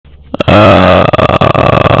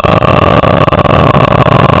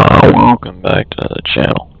Welcome back to the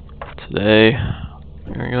channel. Today,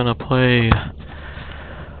 we're gonna play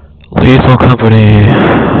Lethal Company.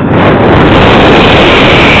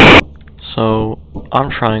 So, I'm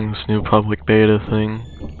trying this new public beta thing.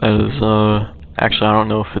 That is, actually I don't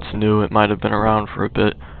know if it's new, it might have been around for a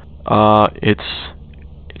bit. It's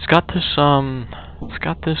got this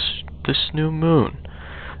new moon.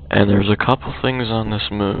 And there's a couple things on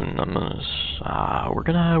this moon. We're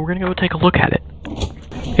gonna go take a look at it.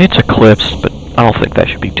 It's eclipsed, but I don't think that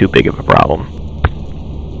should be too big of a problem.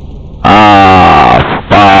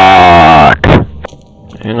 Fuck!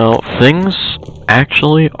 You know, things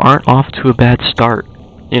actually aren't off to a bad start.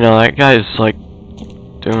 You know, that guy's like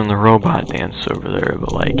doing the robot dance over there,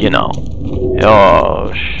 but like, you know.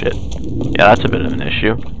 Oh shit. Yeah, that's a bit of an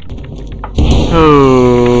issue.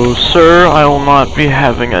 Oh, sir, I will not be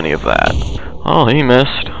having any of that. Oh, he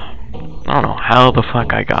missed. I don't know how the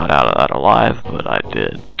fuck I got out of that alive, but I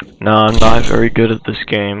did. No, I'm not very good at this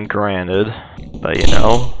game, granted. But, you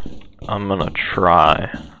know, I'm gonna try.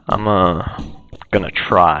 I'm gonna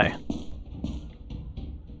try.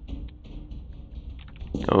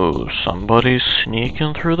 Oh, somebody's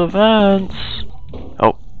sneaking through the vents.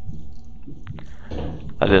 Oh.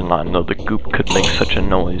 I did not know the goop could make such a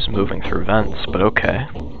noise moving through vents, but okay.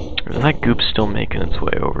 Is that goop still making its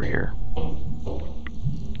way over here?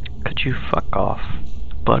 Could you fuck off,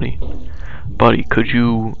 buddy? Buddy, could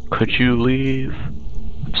you leave?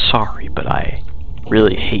 I'm sorry, but I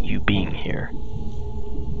really hate you being here.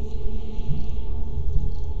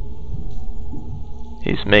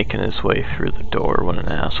 He's making his way through the door, what an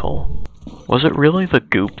asshole. Was it really the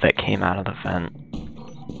goop that came out of the vent?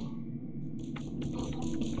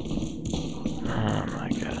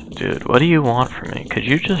 Dude, what do you want from me? Could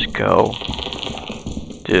you just go?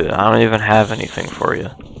 Dude, I don't even have anything for you.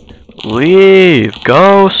 Leave!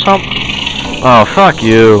 Go Oh, fuck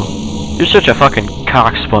you. You're such a fucking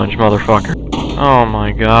cock sponge, motherfucker. Oh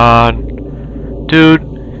my god. Dude,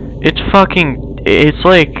 it's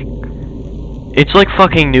like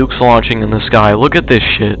fucking nukes launching in the sky. Look at this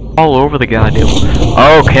shit. All over the goddamn...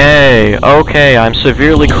 Okay, I'm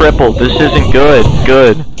severely crippled. This isn't good.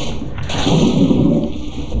 Good.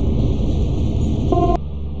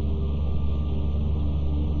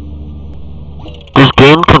 This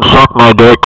game can suck my dick.